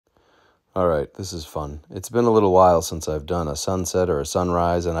All right, this is fun. It's been a little while since I've done a sunset or a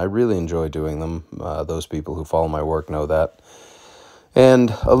sunrise, and I really enjoy doing them. Those people who follow my work know that.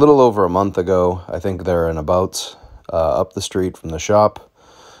 And a little over a month ago, I think they're in abouts up the street from the shop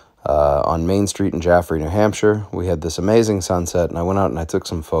on Main Street in Jaffrey, New Hampshire. We had this amazing sunset, and I went out and I took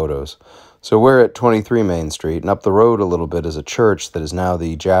some photos. So we're at 23 Main Street, and up the road a little bit is a church that is now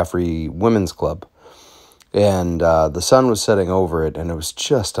the Jaffrey Women's Club. And the sun was setting over it, and it was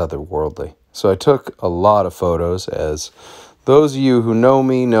just otherworldly. So I took a lot of photos, as those of you who know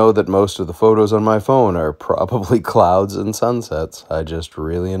me know that most of the photos on my phone are probably clouds and sunsets. I just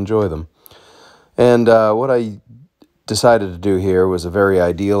really enjoy them. And what I decided to do here was a very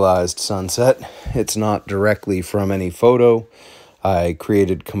idealized sunset. It's not directly from any photo. I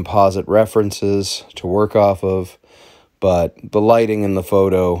created composite references to work off of, but the lighting in the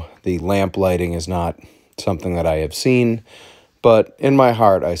photo, the lamp lighting, is not something that I have seen, but in my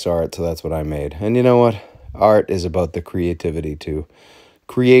heart I saw it, so that's what I made. And you know what? Art is about the creativity to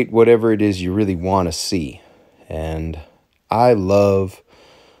create whatever it is you really want to see. And I love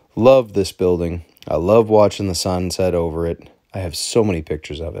this building. I love watching the sun set over it. I have so many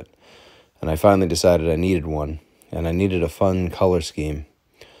pictures of it. And I finally decided I needed one, and I needed a fun color scheme.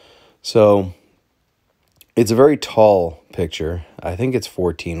 So it's a very tall picture. I think it's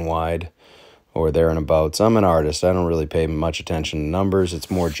 14 wide, or there and abouts. I'm an artist. I don't really pay much attention to numbers.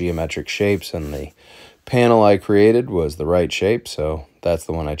 It's more geometric shapes, and the panel I created was the right shape, so that's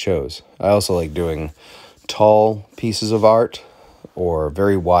the one I chose. I also like doing tall pieces of art or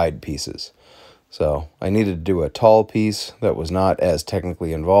very wide pieces. So I needed to do a tall piece that was not as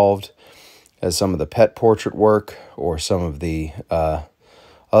technically involved as some of the pet portrait work or some of the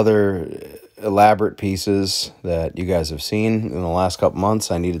other elaborate pieces that you guys have seen in the last couple months.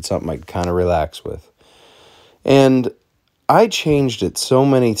 I needed something I could kind of relax with. And I changed it so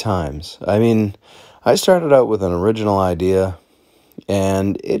many times. I mean, I started out with an original idea,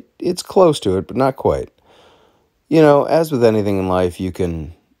 and it's close to it, but not quite. You know, as with anything in life, you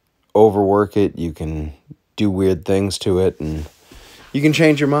can overwork it, you can do weird things to it, and you can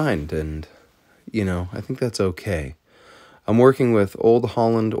change your mind, and, you know, I think that's okay. I'm working with Old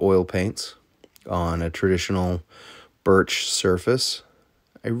Holland oil paints on a traditional birch surface.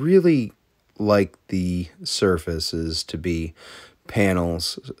 I really like the surfaces to be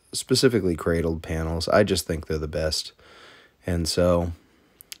panels, specifically cradled panels. I just think they're the best. And so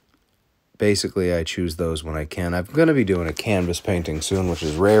basically I choose those when I can. I'm going to be doing a canvas painting soon, which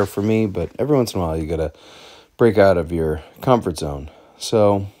is rare for me, but every once in a while you got to break out of your comfort zone.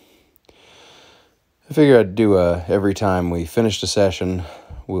 So I figured I'd do every time we finished a session,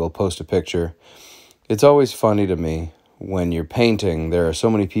 we'll post a picture. It's always funny to me when you're painting, there are so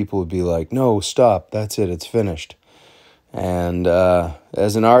many people who be like, no, stop, that's it, it's finished. And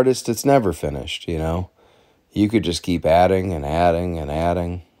as an artist, it's never finished, you know. You could just keep adding and adding and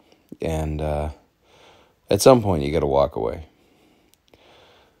adding, and at some point you got to walk away.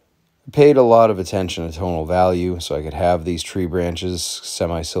 I paid a lot of attention to tonal value so I could have these tree branches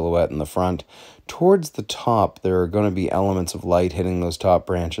semi-silhouette in the front. Towards the top, there are going to be elements of light hitting those top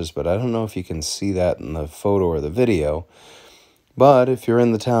branches, but I don't know if you can see that in the photo or the video. But if you're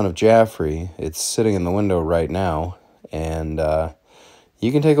in the town of Jaffrey, it's sitting in the window right now, and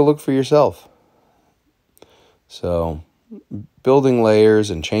you can take a look for yourself. So, building layers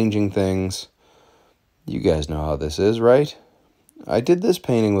and changing things, you guys know how this is, right? I did this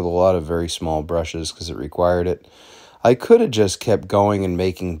painting with a lot of very small brushes because it required it. I could have just kept going and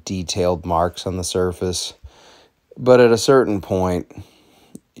making detailed marks on the surface, but at a certain point,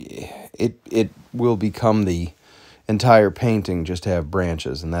 it will become the entire painting just to have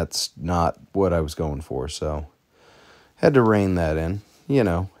branches, and that's not what I was going for, so had to rein that in, you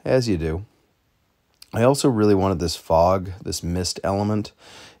know, as you do. I also really wanted this fog, this mist element.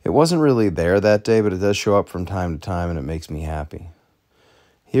 It wasn't really there that day, but it does show up from time to time, and it makes me happy.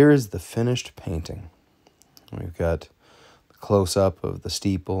 Here is the finished painting. We've got the close-up of the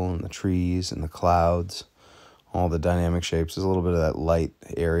steeple and the trees and the clouds, all the dynamic shapes. There's a little bit of that light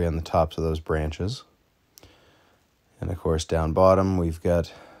area on the tops of those branches. And, of course, down bottom, we've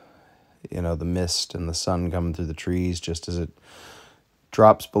got, you know, the mist and the sun coming through the trees just as it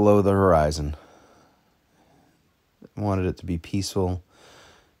drops below the horizon. I wanted it to be peaceful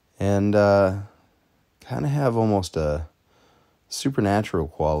and kind of have almost a supernatural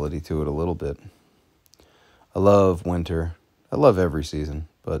quality to it a little bit. I love winter. I love every season,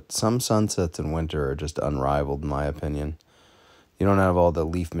 but some sunsets in winter are just unrivaled in my opinion. You don't have all the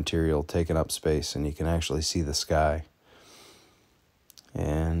leaf material taking up space, and you can actually see the sky.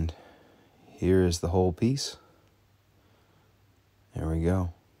 And here is the whole piece. There we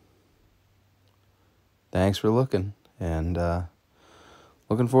go. Thanks for looking, and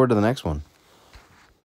looking forward to the next one.